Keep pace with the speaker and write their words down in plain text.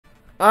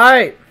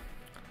Alright,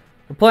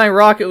 we're playing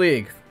Rocket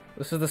League.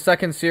 This is the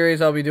second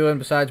series I'll be doing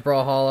besides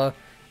Brawlhalla.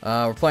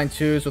 We're playing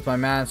twos with my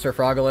man, Sir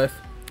Frogalith.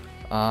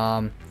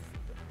 And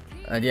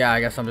yeah,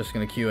 I guess I'm just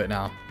gonna queue it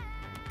now.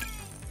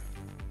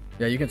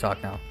 Yeah, you can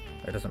talk now.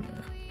 It doesn't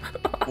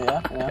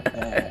Yeah.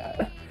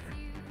 I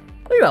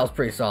think that was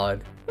pretty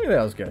solid. I think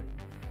that was good.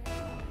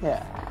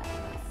 Yeah.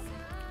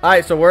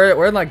 Alright, so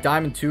we're in like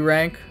Diamond 2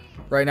 rank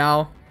right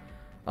now.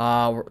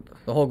 The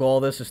whole goal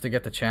of this is to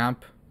get the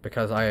champ,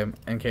 because I am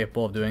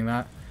incapable of doing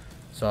that.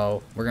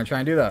 So we're gonna try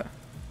and do that.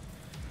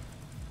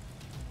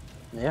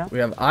 Yeah. We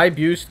have I,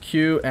 Boost,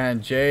 Q,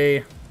 and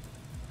J.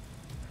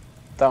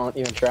 Don't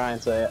even try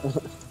and say it.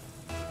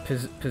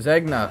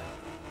 Pizegna.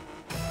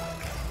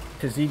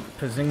 Bazinga.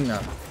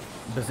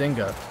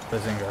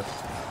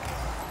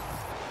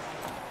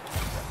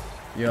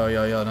 Yo,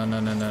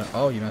 no.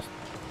 Oh, you missed.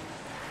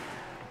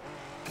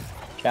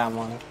 Come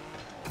on.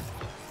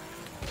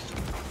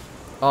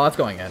 Oh, that's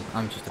going in.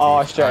 I'm just.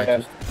 Oh, straight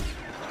in.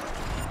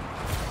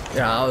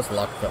 Yeah, that was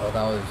luck though.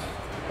 That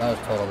was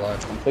total luck.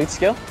 Complete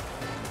skill?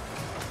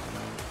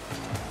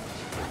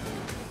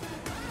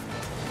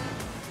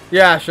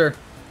 Yeah, sure.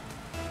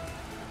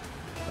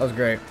 That was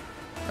great.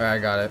 Alright, I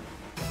got it.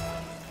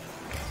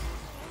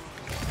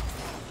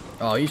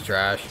 Oh, he's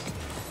trash.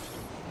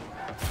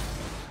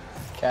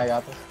 Okay, I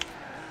got this.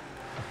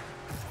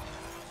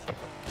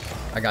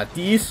 I got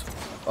these.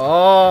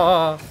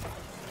 Oh.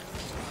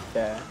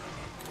 Okay.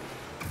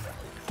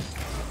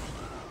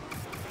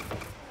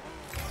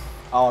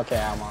 Oh, okay,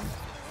 I'm on.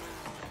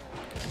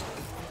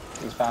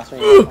 He's faster.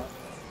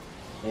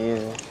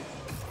 Easy.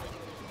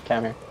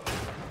 Come here.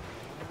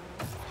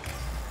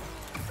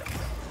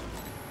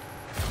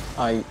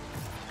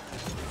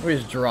 We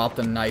just dropped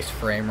a nice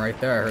frame right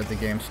there. I heard the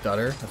game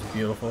stutter. That's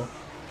beautiful.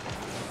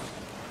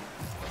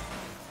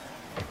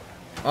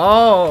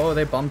 Oh,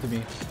 they bumped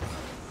me.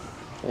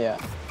 Yeah.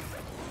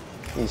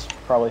 He's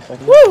probably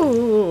fucking.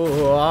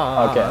 Woo!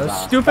 Okay.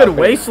 Nah, stupid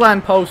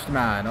wasteland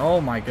postman.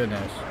 Oh my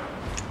goodness.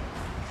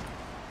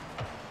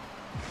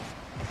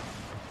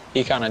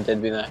 He kind of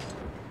did be that.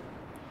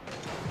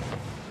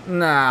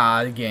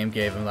 Nah, the game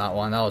gave him that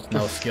one. That was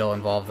no skill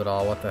involved at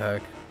all. What the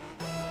heck?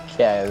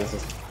 Yeah, this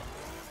is.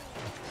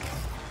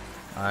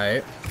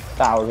 Alright.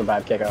 That was a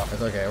bad kickoff.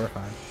 It's okay, we're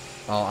fine.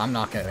 Oh, I'm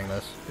not getting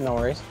this. No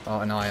worries.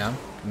 Oh, no, I am.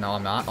 No,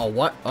 I'm not. Oh,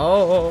 what?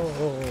 Oh,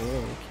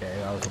 okay.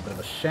 That was a bit of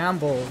a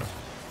shambles.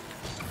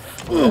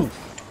 Ooh.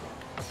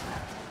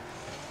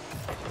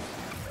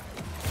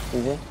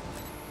 Easy.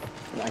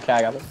 Okay,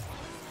 I got this.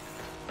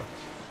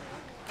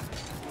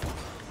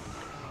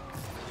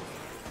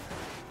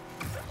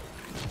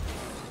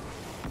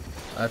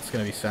 That's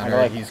gonna be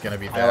center. He's gonna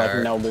be there. I got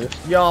like no boost.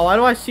 Yo, why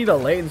do I see the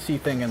latency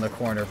thing in the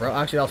corner, bro?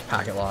 Actually, that was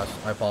packet loss.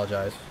 I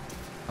apologize.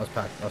 That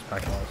was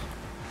packet loss.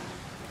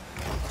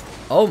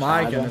 Oh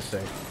my goodness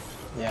sake.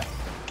 Yeah.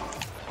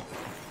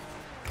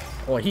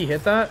 Oh, he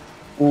hit that?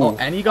 Ooh. Oh,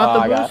 and he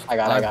got the boost? I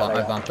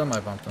bumped him.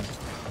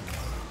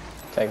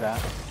 Take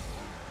that.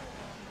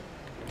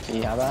 Do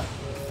you have that?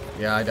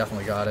 Yeah, I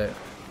definitely got it.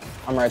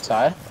 I'm right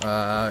side.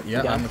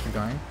 Yeah, I'm keep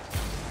going.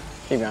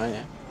 Keep going,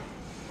 yeah.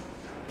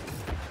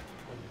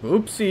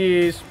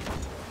 Oopsies.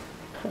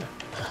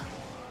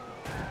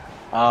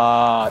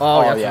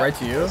 Oh, yeah, yeah. right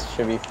to you. This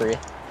should be free.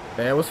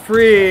 It was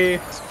free.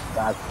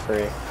 That's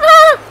free.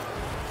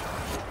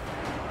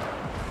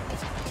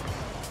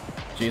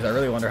 Jeez, I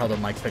really wonder how the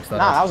mic picks that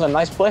up. Nah, that was a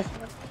nice play.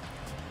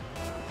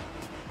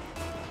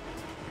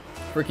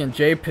 Freaking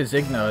J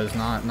Pizigna is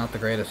not the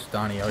greatest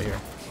Donnie out here.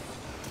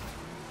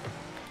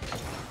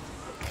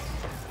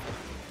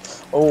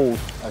 Oh,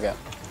 okay.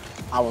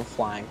 I was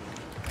flying.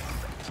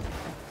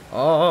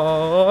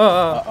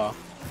 Oh.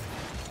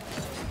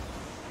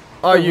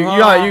 Oh, you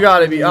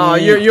gotta be. Oh,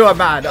 you are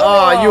mad.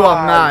 Oh, you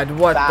are mad.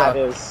 What the? That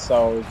is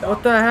so dumb.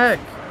 What the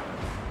heck?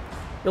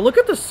 Yo, look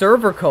at the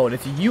server code.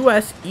 It's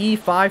USE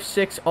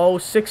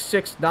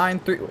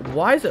 5606693.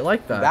 Why is it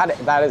like that?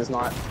 That is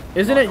not.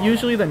 Isn't it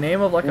usually the name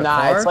of like a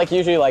car? Nah, it's like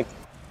usually like.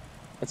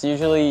 It's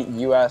usually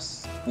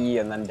USE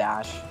and then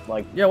dash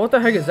like. Yeah, what the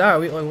heck is that?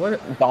 Like what?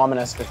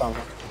 Dominus or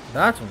something.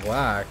 That's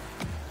whack.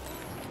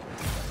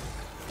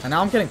 And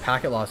now I'm getting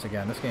packet loss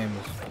again. This game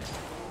is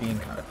being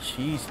kind of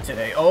cheese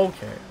today.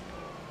 Okay.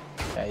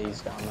 Yeah,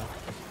 he's gone though.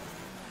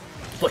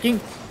 Flicking?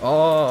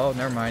 Oh,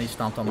 never mind. He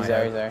stomped on my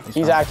head.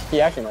 He's there.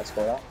 He actually might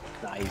score that.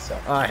 Nah, he's so.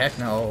 Ah, heck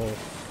no.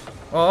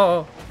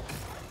 Oh.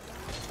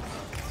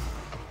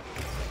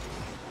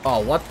 Oh,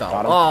 what the?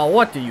 Oh,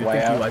 what do you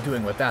think you are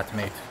doing with that,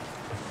 mate?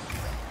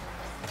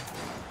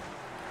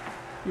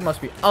 You must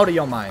be out of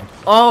your mind.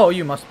 Oh,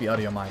 you must be out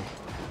of your mind.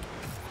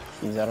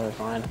 He's out of his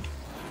mind.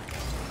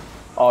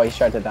 Oh, he's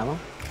tried to demo?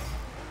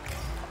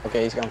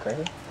 Okay, he's going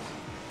crazy.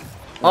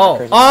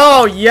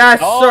 Oh, yes,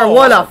 sir.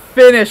 What a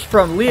finish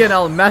from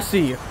Lionel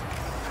Messi.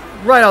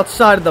 Right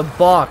outside of the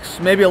box.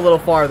 Maybe a little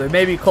farther.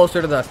 Maybe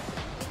closer to the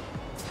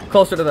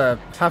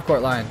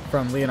half-court line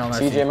from Lionel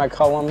Messi. CJ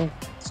McCollum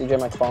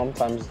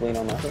times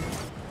Lionel Messi.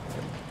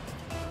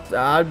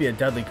 That'd be a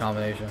deadly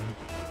combination.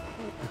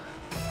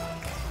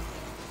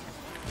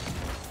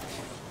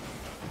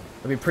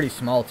 It'd be pretty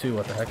small too.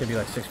 What the heck? It'd be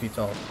like 6 feet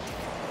tall.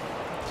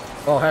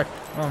 Oh heck!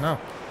 Oh no!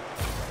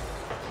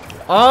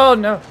 Oh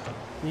no!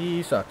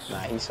 He sucks. Nah,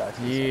 he sucks.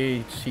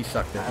 He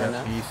sucked it.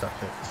 Yeah, he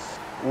sucked it.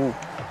 Ooh.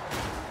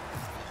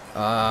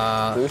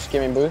 Boost,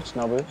 give me boost,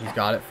 no boost. He's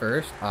got it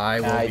first. I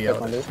will be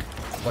able to.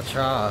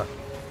 Watcha.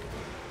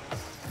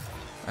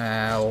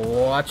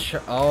 Watch.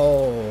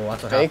 Oh,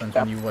 that's what happens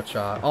when you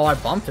watcha. Oh, I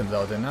bumped him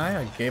though, didn't I?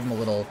 I gave him a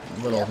little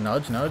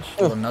nudge, a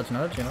little nudge,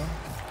 you know.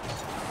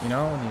 You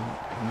know when you.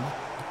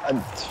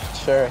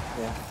 Sure.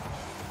 Yeah.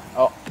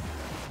 Oh.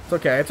 It's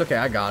okay. It's okay.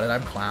 I got it.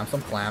 I'm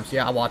clamps.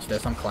 Yeah, I watch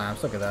this. I'm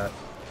clamps. Look at that.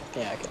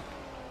 Yeah. Okay.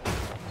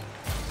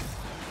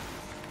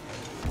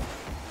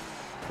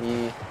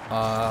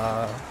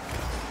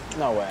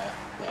 No way.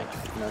 Yeah,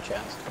 no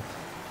chance.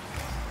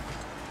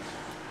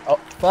 Oh.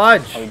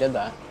 Fudge. Oh, he did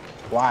that.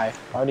 Why?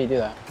 Why would he do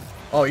that?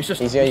 Oh, he's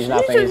just. He's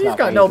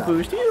got no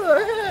boost.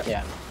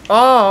 Yeah.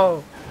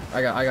 Oh.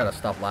 I gotta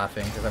stop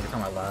laughing because every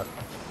time I laugh.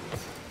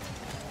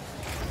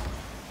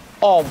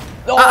 Oh.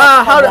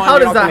 How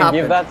does that happen?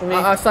 Give that to me?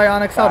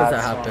 Psionics, how does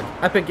that happen?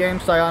 Epic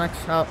Games, Psionics,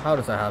 how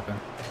does that happen?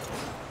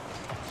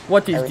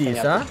 What is this,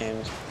 huh?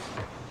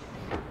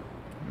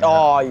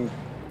 Oh, you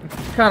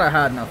kind of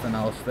had nothing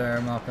else there,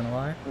 I'm not gonna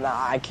lie.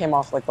 Nah, I came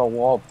off like the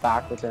wall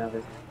backwards and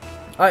everything.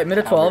 Alright,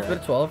 minute 12,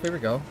 minute 12, here we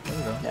go.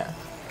 Yeah.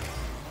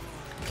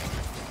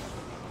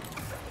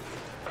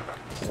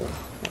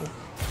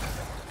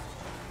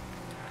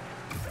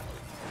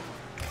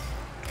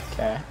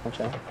 Okay,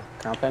 okay.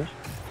 Crown pinch.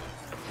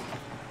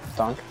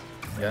 Dunk.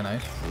 Yeah,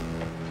 nice.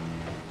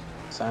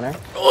 Center.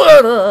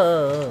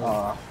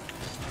 Oh.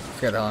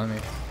 Scared the hell out of me.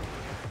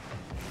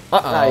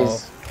 Uh-oh.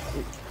 Nice.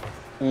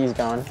 He's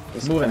gone.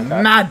 He's moving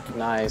mad.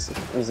 Nice.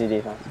 Easy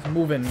defense. He's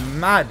moving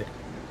mad.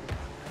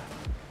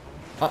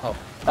 Uh-oh.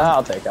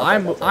 I'll take it.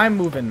 I'm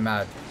moving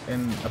mad.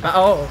 In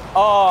about.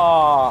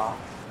 Oh.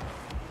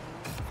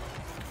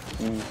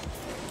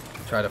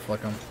 Try to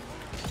flick him.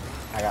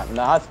 I got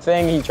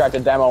nothing. He tried to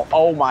demo.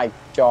 Oh my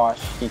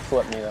gosh. He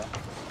flipped me though.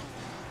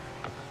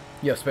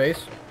 You have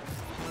space?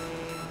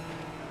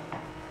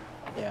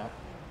 Yeah.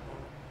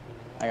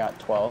 I got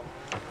 12.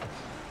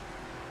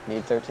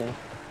 Need 13.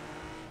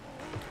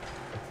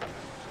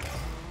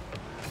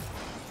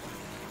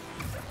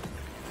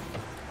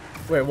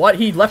 Wait, what?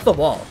 He left the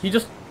wall. He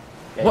just.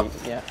 Yeah, what?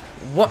 Yeah.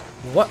 What?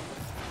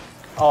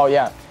 Oh,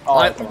 yeah. Oh,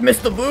 I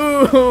missed the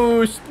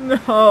boost!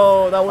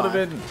 No, that would have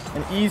been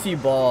an easy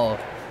ball.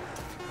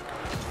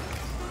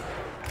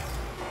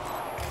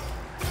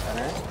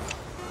 Center.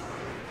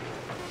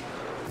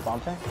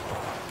 Bumping.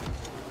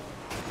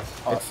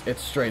 Oh.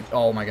 It's straight.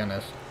 Oh my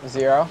goodness.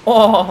 0.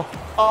 Oh.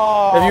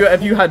 Oh.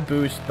 If you had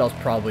boost, that was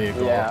probably a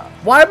goal. Yeah.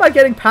 Why am I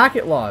getting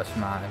packet loss,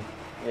 man?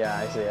 Yeah,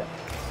 I see it.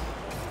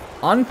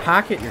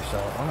 Unpack it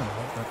yourself. I don't know.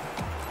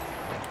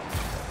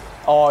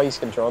 Oh, he's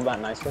controlled that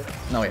nicely.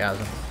 No, he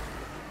hasn't.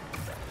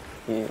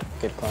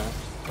 Good climb.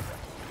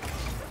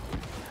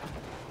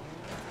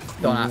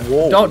 Don't ask.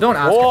 Whoa. Don't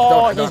ask.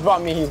 Whoa, Don't. He's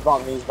bumped me. He's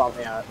bumped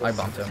me out. I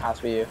bumped him. Has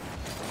to be you.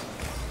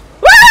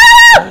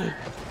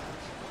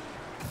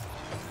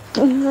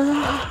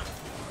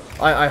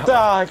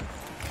 I.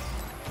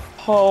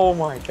 Oh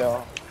my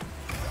god.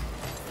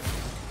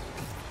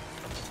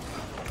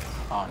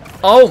 Oh no.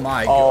 Oh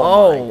my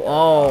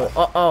god.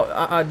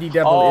 Oh, the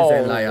devil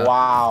is a liar.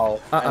 Wow.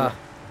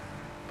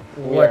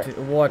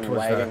 What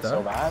was that?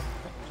 So bad?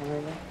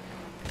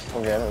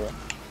 Okay.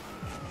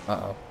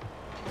 Uh-oh.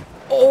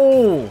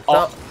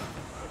 Oh!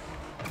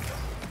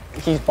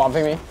 He's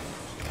bumping me.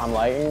 I'm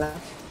lagging now.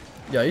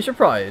 Yeah, you should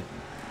probably.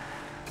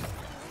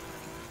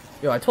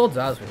 Yo, I told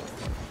Zaz.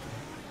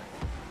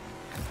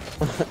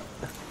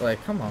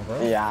 Like, come on,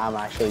 bro. Yeah, I'm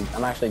actually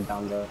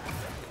down though.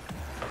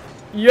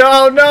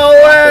 Yo, no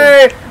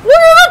way! Look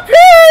at the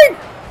pig!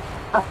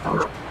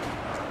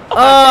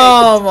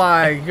 Oh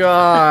my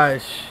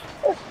gosh.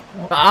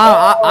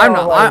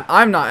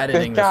 I'm not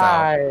editing this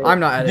out. I'm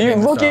not editing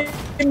this out. Dude, look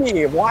at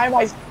me. Why am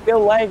I still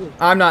lagging?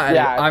 I'm not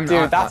editing. Yeah, I'm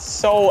dude, not, that's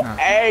so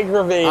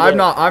aggravating. I'm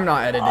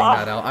not editing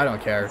that out. I don't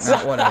care.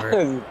 No,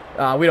 whatever.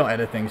 We don't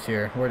edit things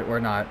here. We're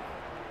not.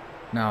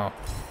 No.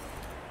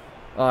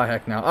 Oh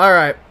heck no. All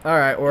right.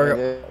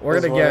 We're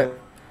gonna get.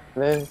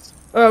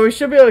 We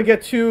should be able to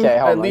get 2 okay,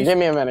 at least. Give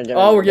me a minute.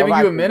 We're giving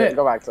you a minute.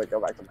 Go back to my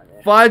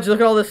game. Fudge! Look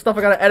at all this stuff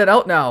I gotta edit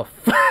out now.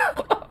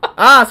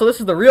 So this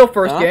is the real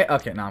first game.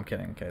 Okay, no, I'm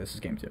kidding. Okay, this is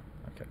game 2.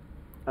 Okay.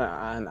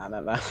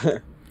 No.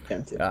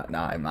 Game 2. No,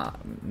 I'm not.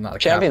 I'm not a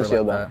Champions capper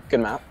Field like though. that. Good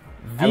map.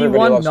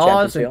 V1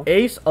 Nas and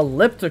Ace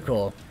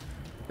Elliptical.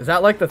 Is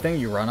that like the thing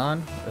you run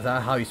on? Is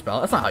that how you spell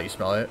it? That's not how you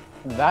spell it.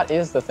 That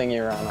is the thing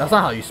you run on. That's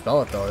not how you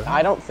spell it though, is it?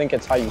 I don't think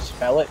it's how you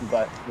spell it,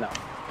 but no.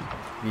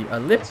 The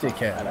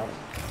Elliptical. I don't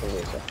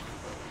believe so.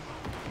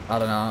 I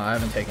don't know. I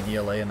haven't taken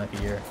ELA in like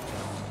a year.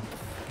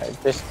 Okay,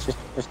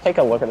 just take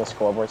a look at the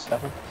scoreboard,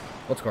 Stefan.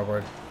 What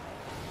scoreboard?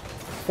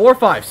 4,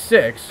 5,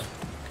 6.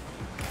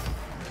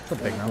 That's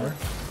a big number.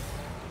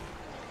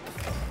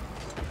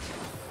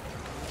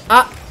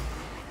 How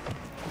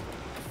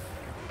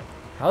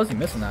is he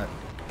missing that?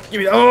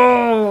 Give me.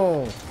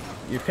 Oh!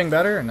 You ping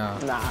better or no?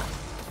 Nah.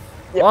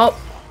 Yep. Well,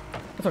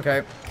 It's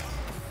okay.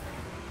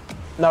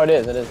 No, it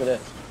is. It is. It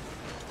is.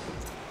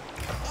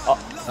 Oh.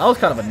 That was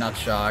kind of a nut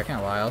shot. I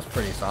can't lie. That was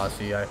pretty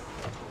saucy. I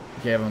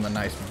gave him the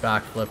nice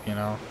backflip, you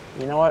know.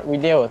 You know what? We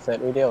deal with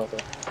it. We deal with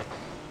it.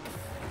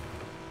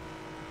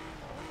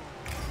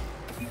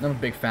 I'm a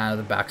big fan of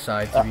the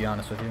backside, to be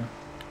honest with you.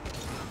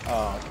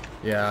 Oh.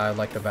 Yeah, I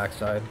like the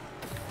backside.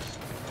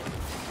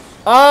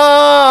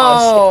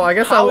 Oh! I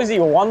guess How has he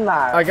won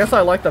that? I guess I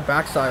like the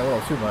backside a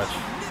little too much.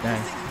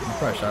 Dang. I'm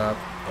probably shut up.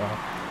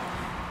 Wow.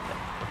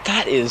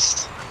 That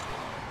is...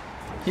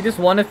 He just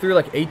won it through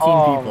like 18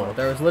 Oh, people. my.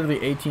 There was literally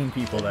 18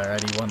 people there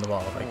and he won the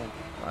ball. Like,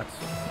 that's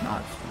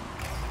nuts.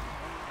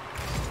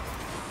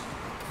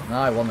 No,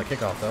 I won the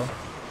kickoff though.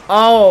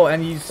 Oh,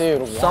 and he's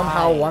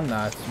somehow won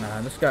that,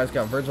 man. This guy's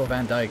got Virgil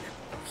van Dijk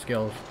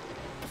skills.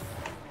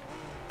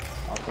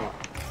 Oh, come on.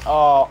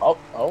 Oh.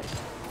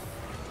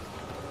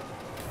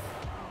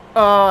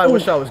 Oh, I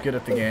wish I was good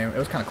at the game. It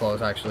was kind of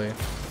close, actually.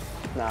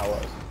 No, it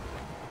was.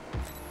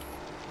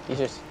 He's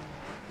just...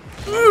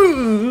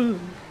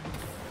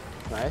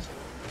 Nice.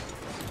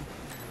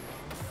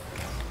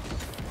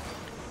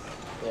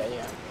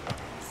 Yeah.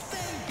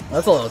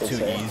 That's a little Good too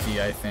save.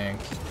 easy, I think.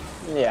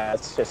 Yeah,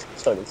 it's just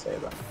so good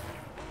save, though.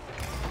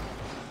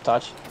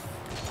 Touch.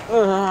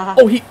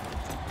 Oh, he...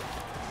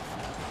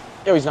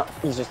 Yo, he's not.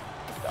 He's just...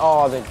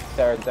 Oh,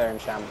 they're in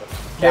shambles.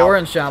 They were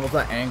in shambles.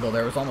 That angle,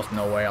 there was almost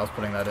no way I was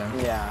putting that in.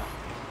 Yeah.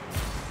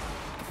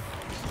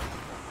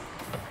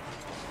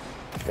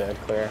 Good,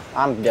 clear.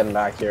 I'm getting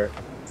back here.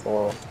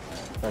 Full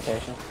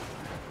rotation.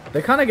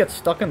 They kind of get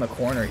stuck in the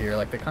corner here.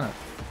 Like, they kind of...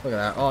 Look at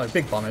that. Oh,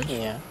 big bummage.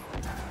 Yeah.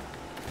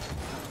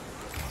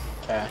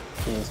 Okay,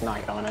 he's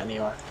not going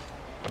anywhere.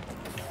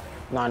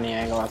 Not in the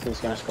angle after he's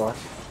gonna score.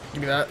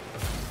 Give me that.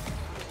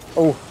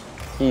 Oh,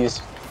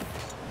 he's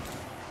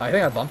I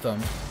think I bumped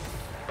him.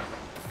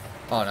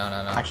 Oh, no.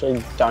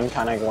 actually done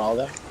kind of well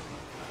there.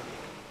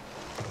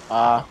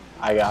 I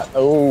got...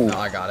 Oh. No,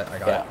 I got it.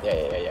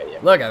 Yeah.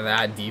 Look at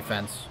that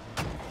defense.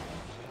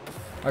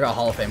 I got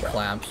Hall of Fame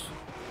clamps.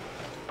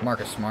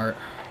 Marcus Smart.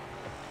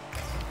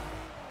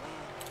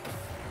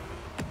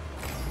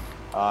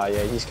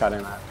 Yeah, he's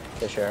cutting that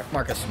for sure.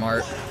 Marcus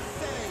Smart.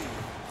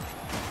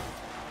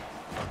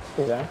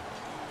 He's there.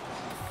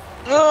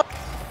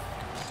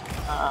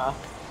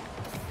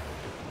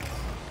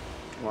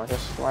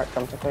 Marcus Smart,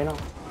 come to clean up.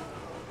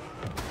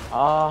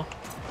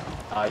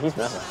 He's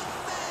missing.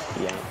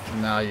 He ain't.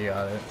 Now you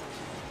got it.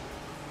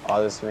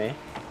 Oh, this is me.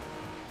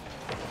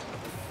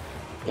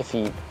 If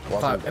he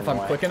wasn't If I'm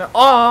away. quick enough.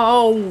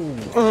 Oh!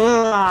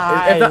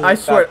 I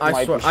swear.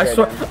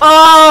 Oh!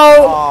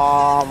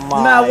 Oh!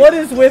 My. Now, what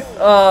is with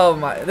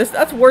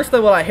that's worse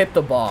than when I hit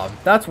the bomb.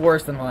 That's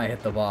worse than when I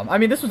hit the bomb. I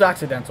mean, this was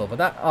accidental, but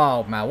that...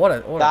 Oh, man.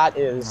 That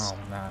is... Oh,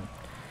 man.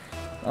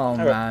 Oh,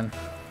 Okay. man.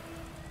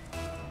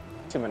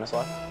 2 minutes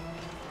left.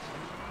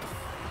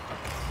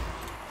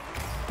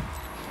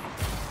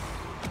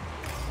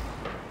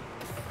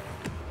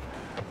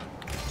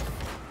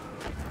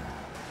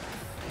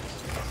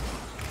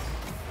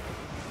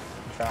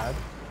 Tried.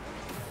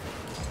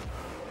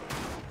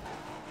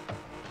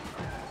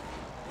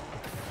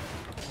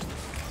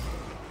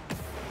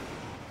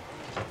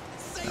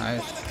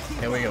 Nice.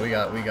 Hey, we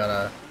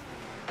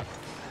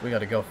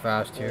gotta go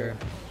fast here.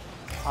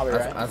 I'll be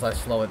right. As I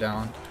slow it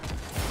down.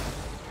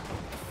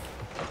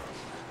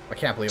 I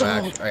can't believe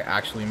I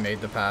actually made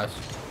the pass.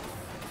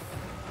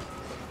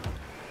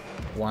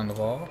 Won the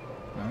ball.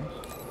 Nice.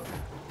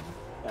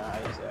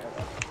 Yeah, he's there.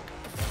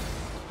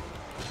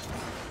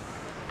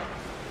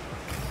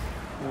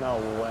 No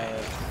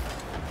way.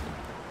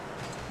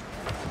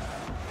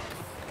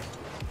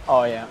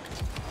 Oh yeah.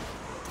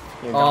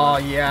 You're Oh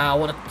gone. yeah,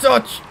 what a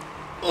touch!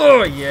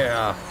 Oh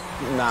yeah!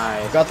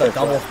 Nice. Got the Good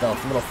double flick.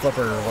 stuff, little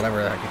flipper or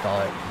whatever the heck you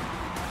call it.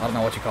 I don't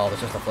know what you call it,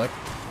 it's just a flick.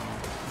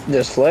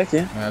 Just flick,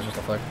 yeah. Yeah, it's just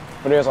a flick.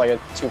 But it was like a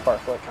 2-part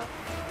flick, huh?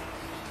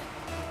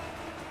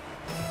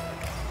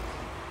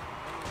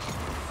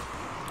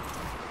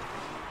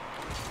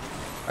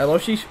 I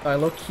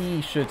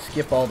low-key should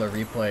skip all the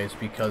replays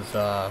because,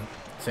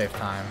 save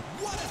time.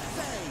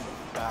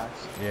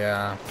 Facts.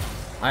 Yeah.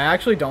 I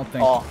actually don't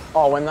think...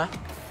 Oh, win that?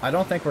 I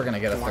don't think we're gonna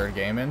get a third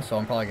game in, so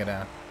I'm probably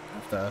gonna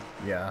have to...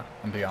 Yeah,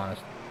 I'm gonna be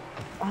honest.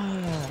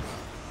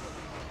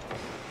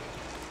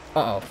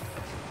 Uh-oh.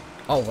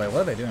 Oh, wait,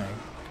 what are they doing?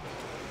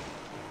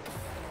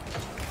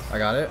 I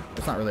got it.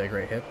 It's not really a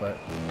great hit, but...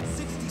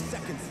 60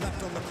 seconds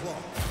left on the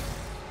clock.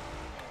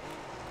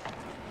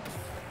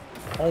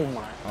 Oh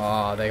my.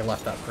 Oh, they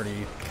left that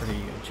pretty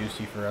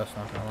juicy for us,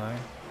 not gonna lie.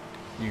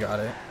 You got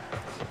it.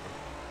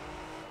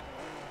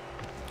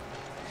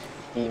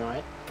 He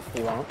might.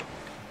 He won't.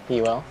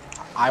 He will.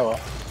 I will.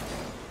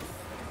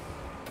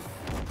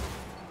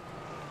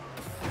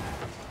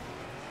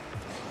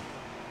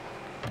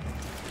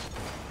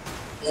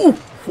 Ooh.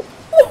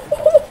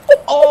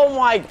 Oh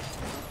my.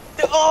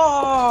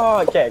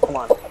 Oh, okay, come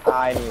on.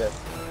 I need it.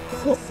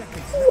 30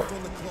 seconds left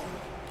on the clock.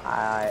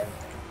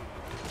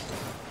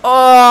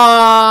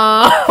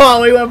 Oh,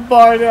 we went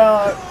far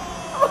down.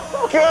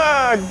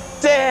 God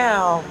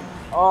damn.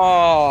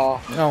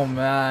 Oh. Oh,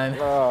 man.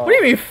 Oh. What do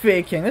you mean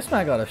faking? This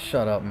man gotta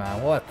shut up,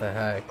 man. What the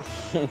heck?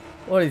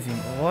 What is he?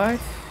 What?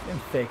 He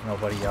didn't fake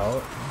nobody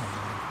out.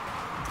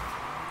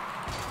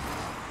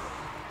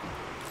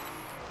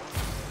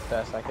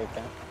 Best I could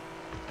get.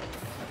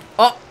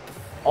 Oh!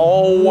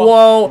 Oh!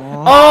 Whoa!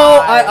 My.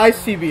 Oh! I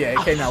CBA.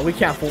 Okay, no, we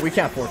can't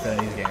forfeit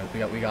these games.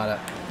 We got it.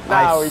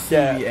 No, we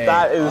can't.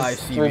 That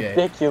is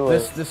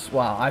ridiculous. This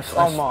wow. I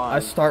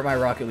start my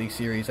Rocket League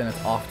series and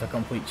it's off to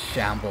complete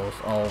shambles.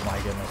 Oh my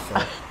goodness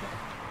sake.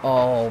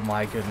 Oh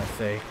my goodness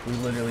sake. We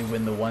literally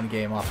win the one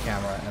game off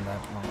camera and then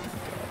oh my god.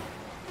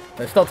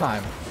 There's still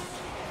time.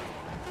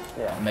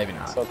 Yeah. Maybe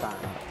not. Still time.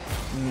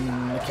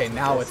 Okay,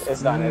 now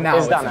it's done. Now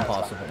it's it's done.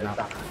 impossible. It's Now.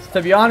 done.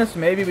 To be honest,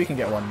 maybe we can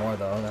get one more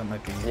though. That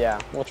might be. Yeah,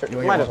 we'll try.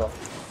 You Might as want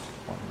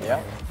well.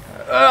 Yeah.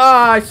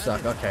 I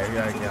suck. Okay,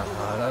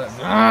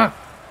 yeah.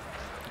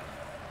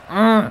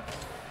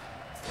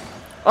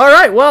 All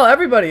right, well,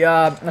 everybody,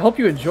 I hope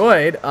you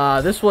enjoyed.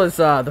 This was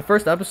the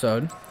first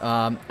episode.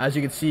 As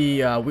you can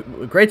see, a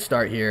great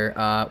start here.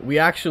 We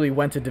actually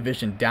went to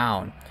division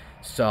down.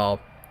 So,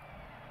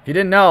 if you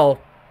didn't know,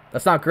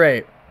 that's not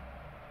great.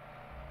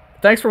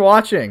 Thanks for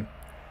watching.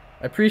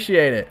 I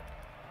appreciate it.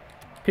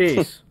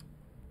 Peace.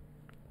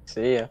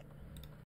 See ya.